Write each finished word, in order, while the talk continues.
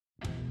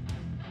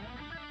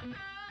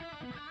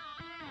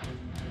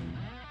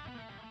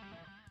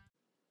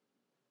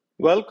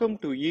Welcome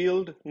to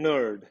Yield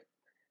Nerd,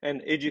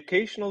 an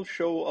educational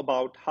show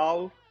about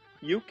how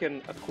you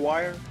can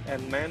acquire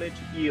and manage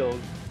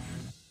yield.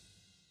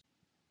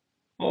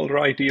 All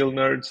right, Yield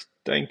Nerds,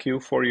 thank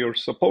you for your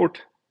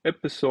support.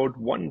 Episode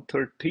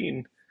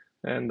 113,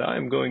 and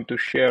I'm going to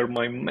share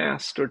my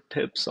master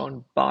tips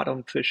on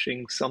bottom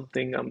fishing,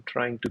 something I'm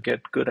trying to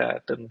get good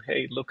at. And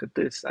hey, look at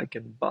this, I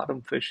can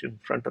bottom fish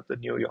in front of the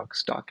New York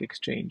Stock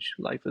Exchange.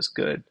 Life is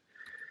good.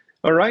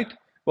 All right.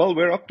 Well,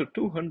 we're up to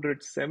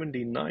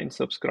 279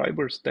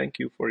 subscribers. Thank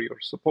you for your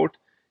support.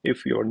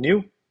 If you're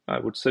new, I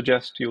would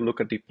suggest you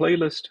look at the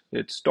playlist.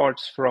 It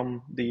starts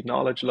from the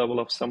knowledge level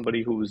of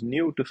somebody who is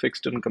new to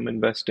fixed income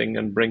investing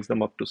and brings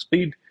them up to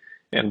speed.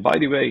 And by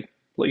the way,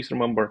 please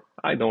remember,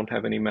 I don't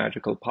have any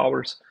magical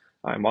powers.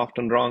 I'm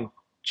often wrong.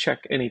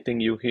 Check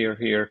anything you hear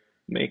here.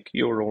 Make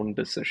your own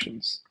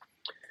decisions.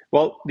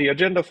 Well, the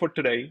agenda for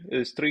today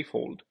is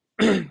threefold.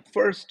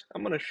 First,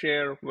 I'm going to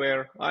share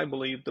where I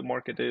believe the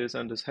market is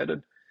and is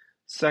headed.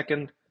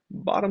 Second,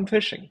 bottom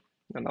fishing,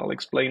 and I'll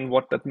explain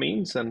what that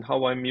means and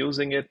how I'm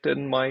using it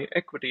in my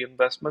equity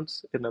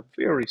investments in a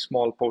very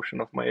small portion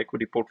of my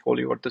equity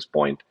portfolio at this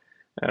point,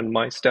 and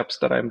my steps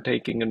that I'm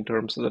taking in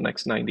terms of the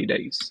next 90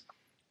 days.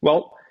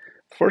 Well,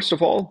 first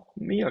of all,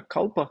 mea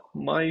culpa,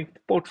 my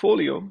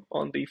portfolio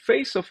on the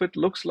face of it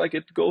looks like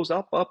it goes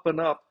up, up, and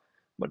up.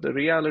 But the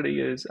reality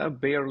is I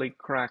barely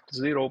cracked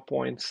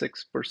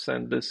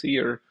 0.6% this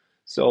year.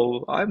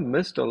 So I've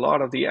missed a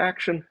lot of the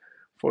action.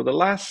 For the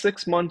last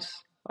 6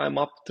 months, I'm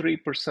up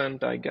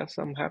 3%. I guess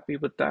I'm happy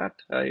with that.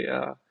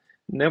 I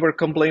never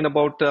complain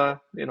about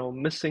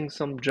missing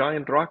some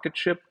giant rocket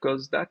ship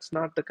because that's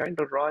not the kind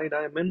of ride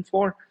I'm in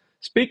for.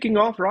 Speaking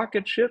of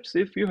rocket ships,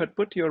 if you had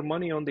put your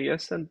money on the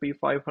S&P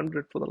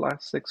 500 for the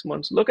last 6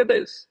 months, look at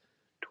this.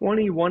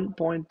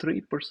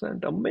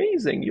 21.3%.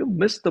 Amazing. You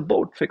missed the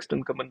boat, fixed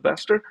income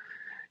investor.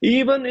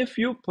 Even if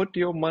you put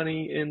your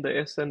money in the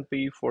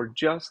S&P for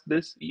just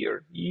this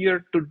year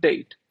to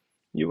date,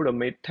 you would have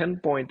made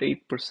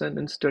 10.8%.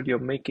 Instead, you're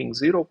making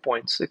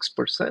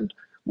 0.6%.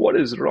 What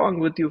is wrong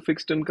with you,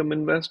 fixed income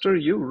investor?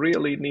 You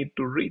really need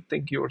to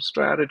rethink your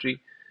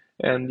strategy,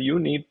 and you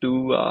need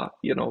to,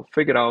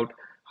 figure out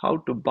how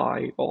to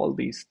buy all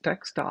these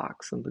tech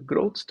stocks and the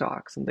growth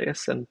stocks and the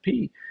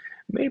S&P.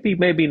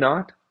 Maybe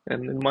not.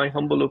 And in my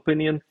humble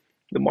opinion,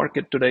 the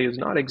market today is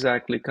not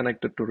exactly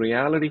connected to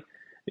reality.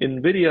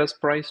 Nvidia's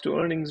price to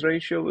earnings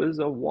ratio is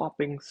a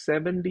whopping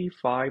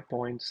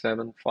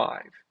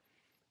 75.75.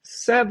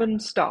 Seven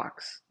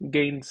stocks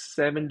gained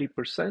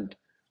 70%,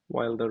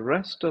 while the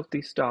rest of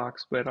the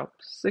stocks were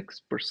up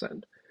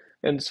 6%.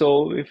 And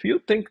so if you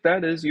think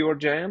that is your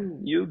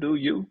jam, you do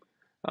you.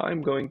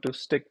 I'm going to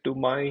stick to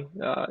my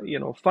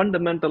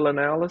fundamental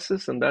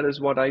analysis, and that is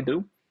what I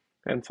do.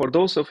 And for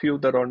those of you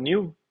that are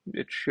new,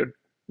 it should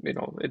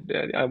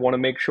I want to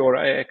make sure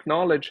I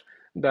acknowledge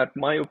that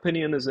my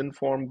opinion is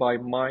informed by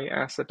my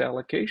asset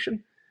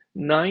allocation.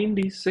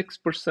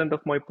 96%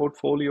 of my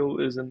portfolio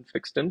is in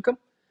fixed income,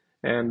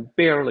 and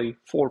barely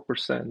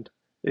 4%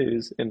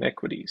 is in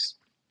equities.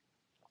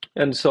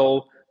 And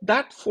so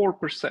that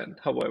 4%,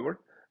 however,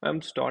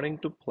 I'm starting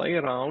to play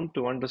around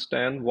to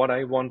understand what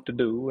I want to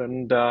do.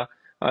 And I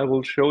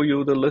will show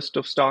you the list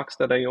of stocks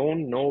that I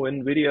own. No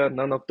Nvidia,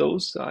 none of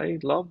those. I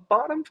love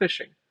bottom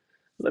fishing.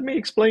 Let me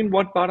explain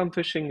what bottom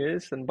fishing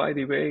is. And by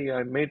the way,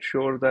 I made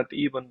sure that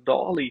even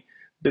Dolly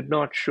did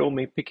not show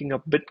me picking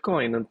up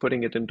Bitcoin and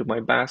putting it into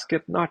my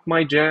basket. Not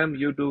my jam.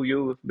 You do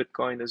you if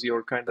Bitcoin is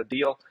your kind of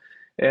deal.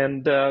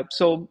 And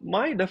so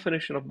my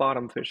definition of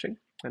bottom fishing,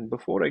 and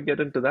before I get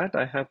into that,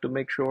 I have to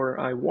make sure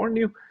I warn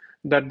you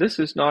that this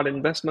is not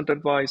investment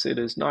advice. It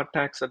is not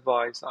tax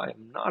advice. I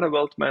am not a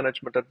wealth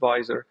management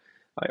advisor.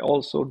 I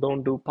also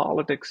don't do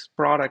politics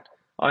product.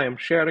 I am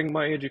sharing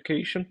my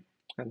education,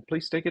 and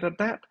please take it at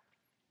that.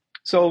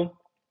 So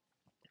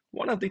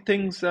one of the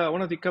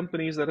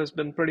companies that has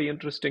been pretty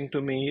interesting to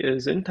me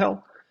is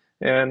Intel.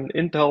 And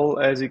Intel,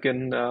 as you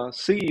can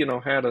see,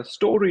 had a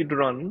storied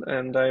run,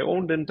 and I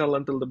owned Intel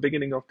until the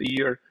beginning of the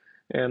year.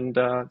 And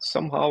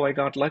somehow I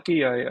got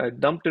lucky. I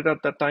dumped it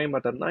at that time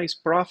at a nice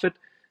profit,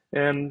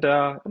 and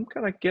I'm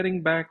kind of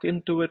getting back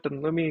into it.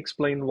 And let me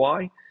explain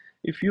why.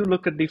 If you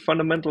look at the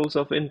fundamentals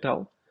of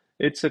Intel,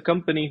 it's a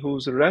company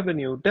whose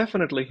revenue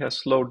definitely has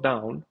slowed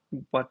down,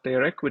 but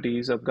their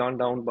equities have gone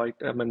down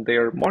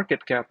their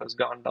market cap has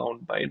gone down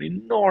by an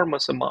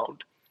enormous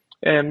amount.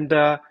 And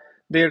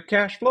their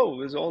cash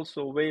flow is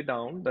also way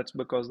down. That's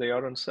because they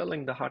aren't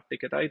selling the hot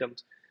ticket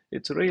items.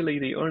 It's really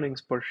the earnings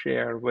per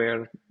share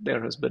where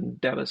there has been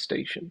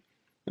devastation.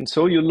 And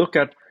so you look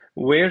at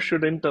where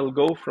should Intel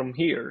go from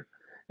here?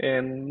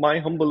 And my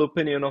humble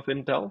opinion of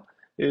Intel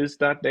is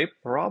that they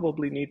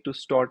probably need to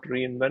start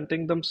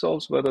reinventing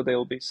themselves, whether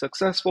they'll be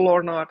successful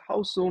or not,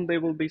 how soon they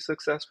will be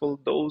successful.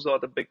 Those are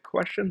the big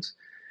questions.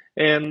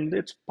 And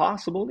it's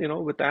possible,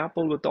 with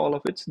Apple, with all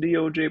of its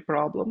DOJ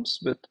problems,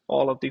 with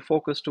all of the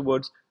focus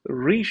towards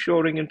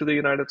reshoring into the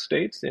United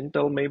States,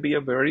 Intel may be a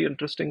very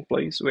interesting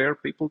place where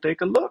people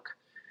take a look.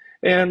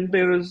 And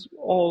there is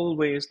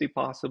always the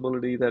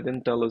possibility that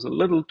Intel is a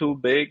little too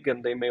big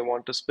and they may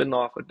want to spin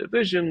off a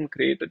division,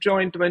 create a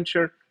joint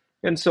venture.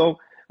 And so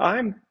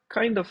I'm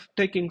kind of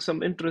taking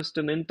some interest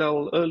in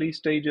Intel early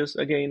stages.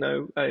 Again,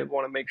 I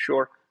want to make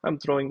sure I'm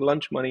throwing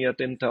lunch money at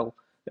Intel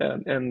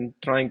and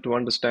trying to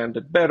understand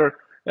it better.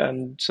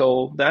 And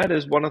so that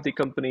is one of the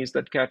companies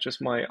that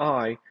catches my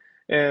eye.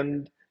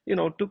 And,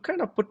 to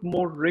kind of put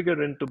more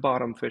rigor into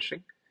bottom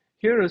fishing,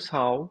 here is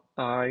how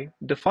I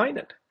define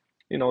it.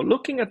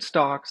 Looking at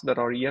stocks that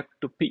are yet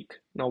to peak.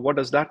 Now, what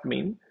does that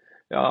mean?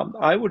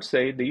 I would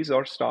say these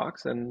are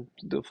stocks, and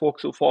the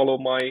folks who follow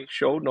my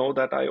show know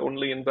that I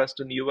only invest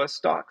in US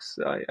stocks.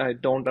 I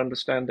don't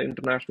understand the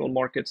international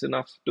markets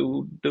enough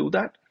to do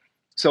that.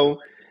 So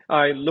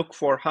I look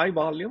for high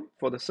volume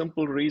for the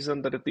simple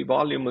reason that if the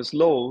volume is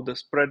low, the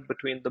spread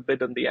between the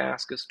bid and the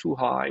ask is too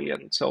high,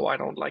 and so I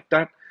don't like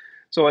that.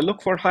 So I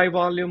look for high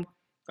volume.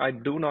 I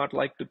do not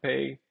like to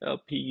pay a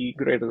PE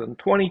greater than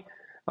 20.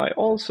 I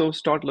also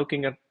start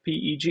looking at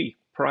PEG,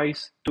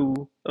 price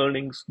to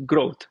earnings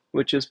growth,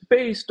 which is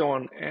based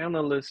on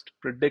analyst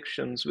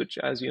predictions, which,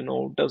 as you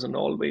know, doesn't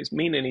always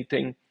mean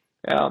anything.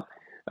 Uh,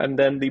 and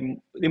then the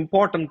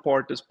important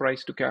part is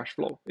price to cash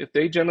flow. If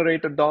they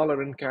generate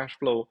 $1 in cash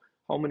flow,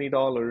 how many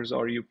dollars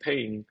are you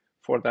paying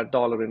for that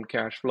dollar in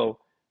cash flow?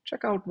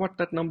 Check out what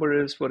that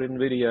number is for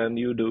NVIDIA and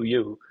you do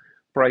you.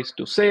 Price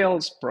to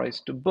sales,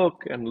 price to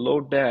book, and low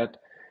debt.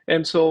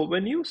 And so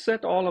when you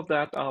set all of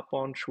that up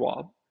on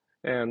Schwab,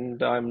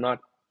 and I'm not,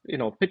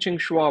 pitching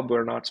Schwab.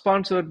 We're not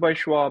sponsored by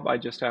Schwab. I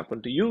just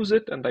happen to use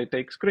it and I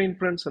take screen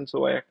prints and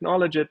so I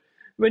acknowledge it.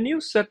 When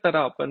you set that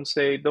up and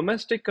say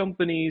domestic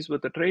companies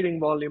with a trading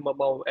volume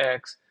above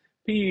X,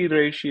 PE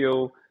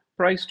ratio,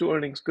 price to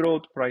earnings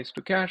growth, price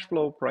to cash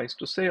flow, price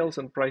to sales,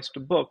 and price to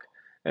book,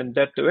 and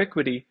debt to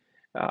equity.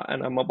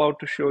 And I'm about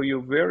to show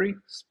you very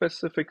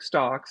specific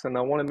stocks, and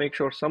I want to make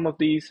sure some of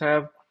these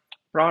have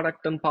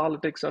product and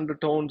politics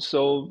undertones.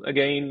 So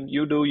again,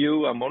 you do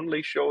you. I'm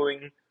only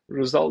showing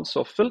results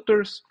of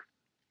filters.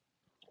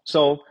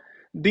 So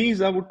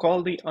these I would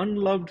call the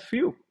unloved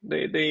few.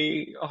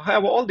 They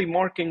have all the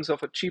markings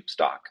of a cheap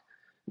stock.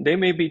 They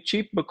may be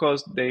cheap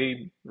because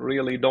they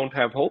really don't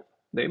have hope.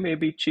 They may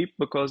be cheap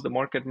because the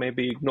market may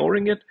be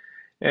ignoring it.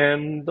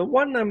 And the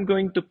one I'm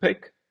going to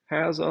pick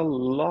has a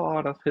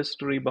lot of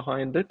history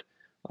behind it,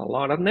 a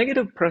lot of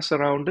negative press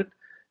around it,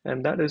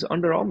 and that is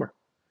Under Armour.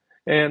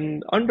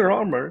 And Under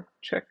Armour,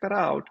 check that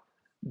out,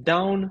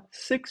 down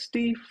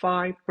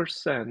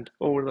 65%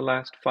 over the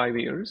last 5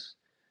 years.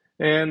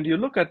 And you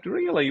look at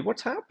really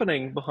what's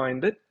happening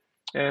behind it,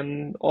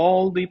 and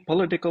all the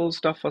political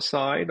stuff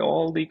aside,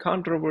 all the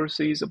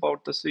controversies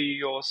about the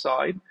CEO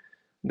aside,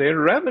 their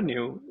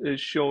revenue is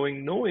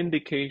showing no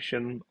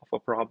indication of a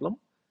problem.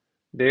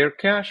 Their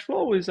cash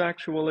flow is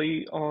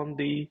actually on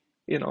the,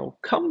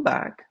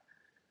 comeback.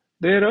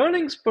 Their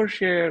earnings per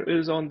share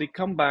is on the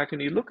comeback, and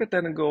you look at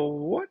that and go,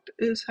 what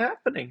is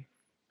happening?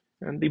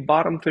 And the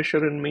bottom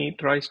fisher in me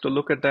tries to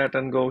look at that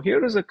and go,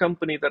 here is a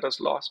company that has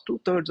lost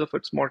two-thirds of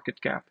its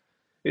market cap.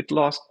 It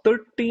lost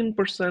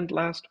 13%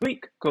 last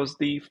week because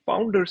the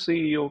founder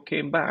CEO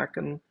came back,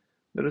 and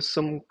there is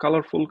some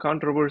colorful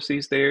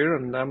controversies there,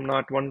 and I'm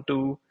not one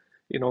to,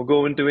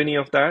 go into any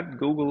of that.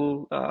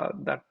 Google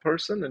that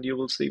person and you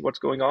will see what's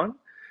going on.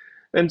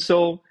 And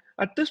so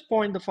at this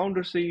point, the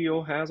founder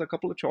CEO has a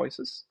couple of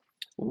choices.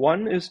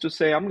 One is to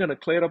say, I'm going to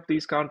clear up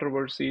these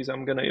controversies.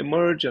 I'm going to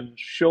emerge and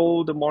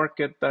show the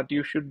market that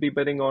you should be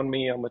betting on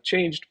me. I'm a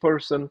changed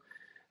person.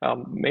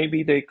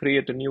 Maybe they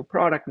create a new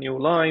product, new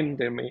line.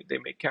 They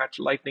may catch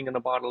lightning in a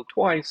bottle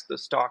twice. The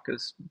stock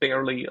is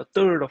barely a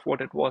third of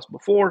what it was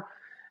before.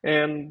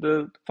 And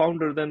the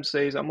founder then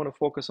says, I'm going to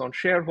focus on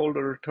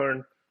shareholder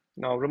return.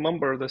 Now,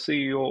 remember, the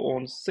CEO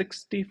owns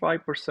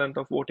 65%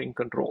 of voting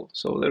control.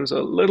 So there's a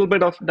little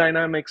bit of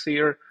dynamics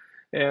here.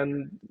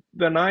 And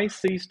when I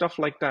see stuff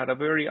like that, a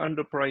very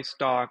underpriced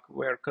stock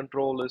where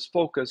control is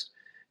focused,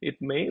 it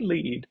may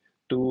lead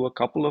to a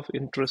couple of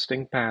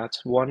interesting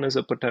paths. One is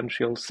a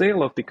potential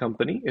sale of the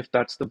company, if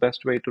that's the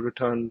best way to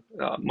return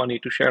money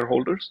to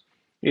shareholders.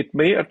 It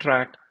may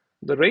attract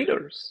the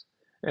raiders.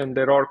 And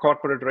there are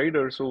corporate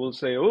raiders who will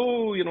say,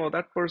 oh,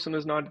 that person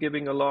is not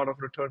giving a lot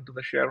of return to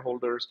the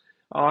shareholders.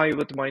 I,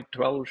 with my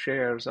 12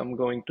 shares, I'm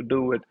going to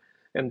do it.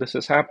 And this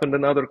has happened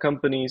in other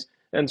companies.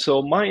 And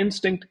so my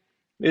instinct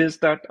is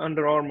that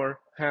Under Armour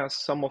has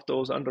some of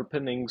those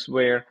underpinnings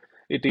where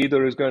it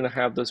either is going to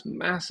have this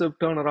massive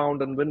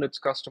turnaround and win its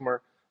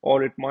customer,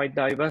 or it might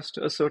divest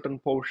a certain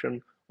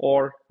portion,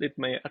 or it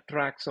may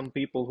attract some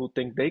people who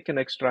think they can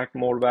extract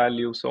more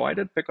value. So I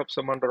did pick up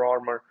some Under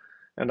Armour,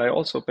 and I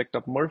also picked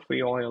up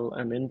Murphy Oil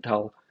and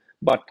Intel.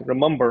 But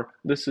remember,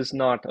 this is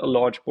not a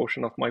large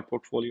portion of my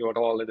portfolio at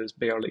all. It is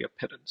barely a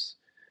pittance.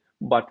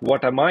 But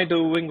what am I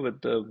doing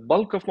with the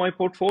bulk of my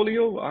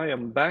portfolio? I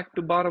am back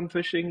to bottom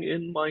fishing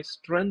in my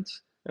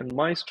strengths, and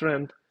my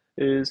strength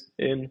is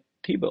in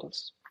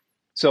T-bills.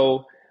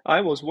 So I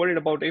was worried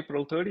about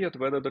April 30th,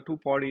 whether the two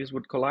parties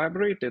would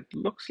collaborate. It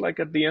looks like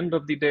at the end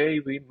of the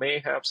day, we may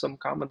have some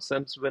common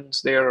sense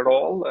wins there at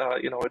all.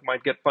 It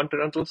might get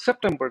punted until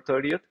September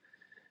 30th.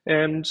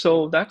 And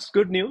so that's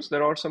good news.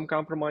 There are some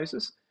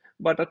compromises,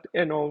 but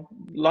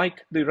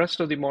like the rest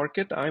of the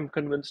market, I'm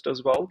convinced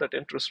as well that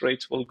interest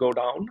rates will go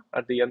down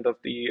at the end of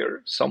the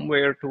year,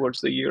 somewhere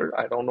towards the year.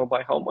 I don't know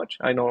by how much.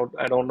 I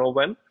don't know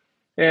when.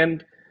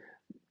 And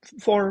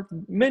for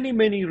many,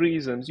 many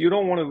reasons, you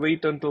don't want to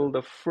wait until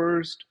the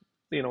first,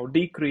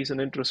 decrease in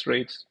interest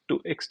rates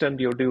to extend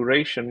your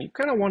duration. You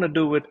kind of want to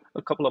do it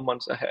a couple of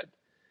months ahead.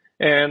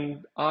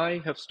 And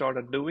I have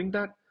started doing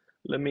that.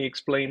 Let me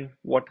explain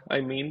what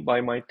I mean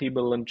by my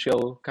T-bill and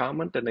chill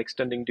comment and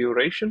extending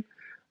duration.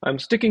 I'm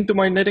sticking to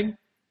my knitting.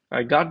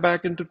 I got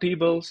back into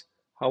T-bills.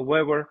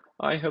 However,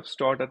 I have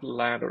started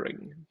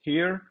laddering.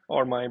 Here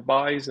are my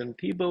buys in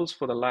T-bills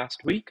for the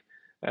last week.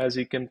 As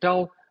you can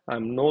tell,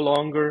 I'm no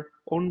longer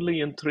only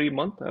in 3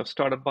 month. I've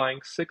started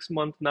buying 6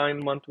 month,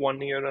 9 month,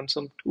 1 year, and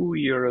some 2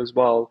 year as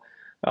well.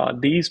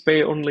 These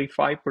pay only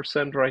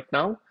 5% right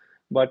now.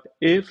 But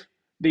if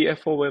the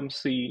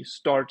FOMC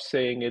starts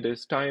saying it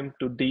is time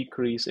to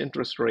decrease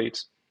interest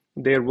rates,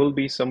 there will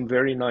be some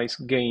very nice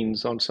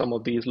gains on some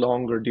of these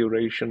longer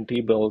duration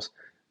T-bills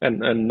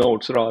and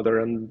notes rather,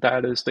 and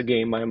that is the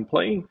game I'm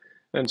playing.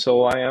 And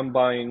so I am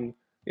buying,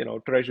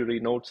 treasury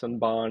notes and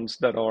bonds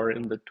that are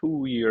in the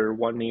 2 year,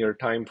 1 year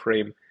time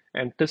frame,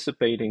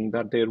 anticipating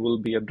that there will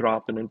be a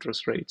drop in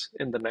interest rates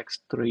in the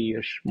next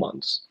 3-ish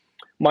months.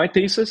 My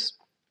thesis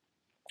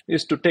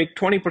is to take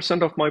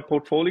 20% of my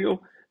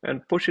portfolio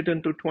and push it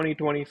into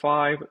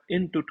 2025,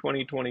 into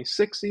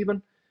 2026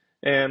 even.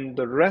 And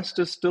the rest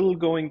is still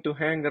going to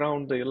hang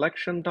around the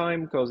election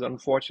time because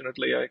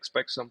unfortunately I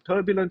expect some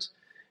turbulence.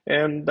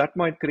 And that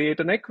might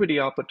create an equity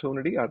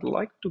opportunity. I'd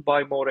like to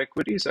buy more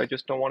equities. I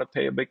just don't want to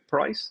pay a big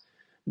price.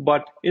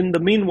 But in the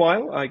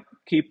meanwhile, I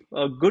keep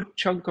a good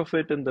chunk of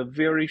it in the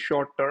very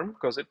short term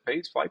because it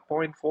pays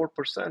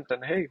 5.4%.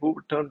 And hey, who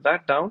would turn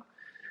that down?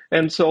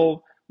 And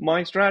so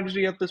my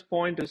strategy at this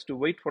point is to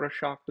wait for a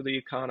shock to the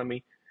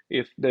economy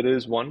if there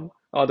is one.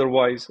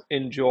 Otherwise,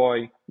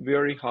 enjoy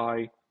very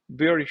high,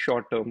 very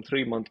short-term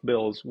 3 month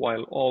bills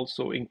while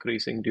also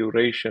increasing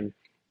duration.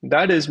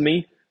 That is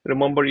me.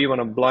 Remember, even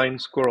a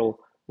blind squirrel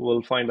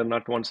will find a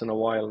nut once in a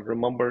while.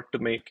 Remember to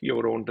make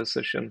your own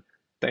decision.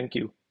 Thank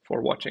you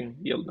for watching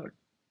Yield Nerd.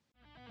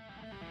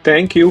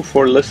 Thank you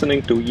for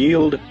listening to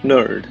Yield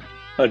Nerd,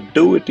 a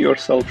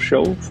do-it-yourself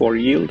show for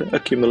yield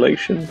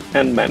accumulation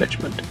and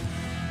management.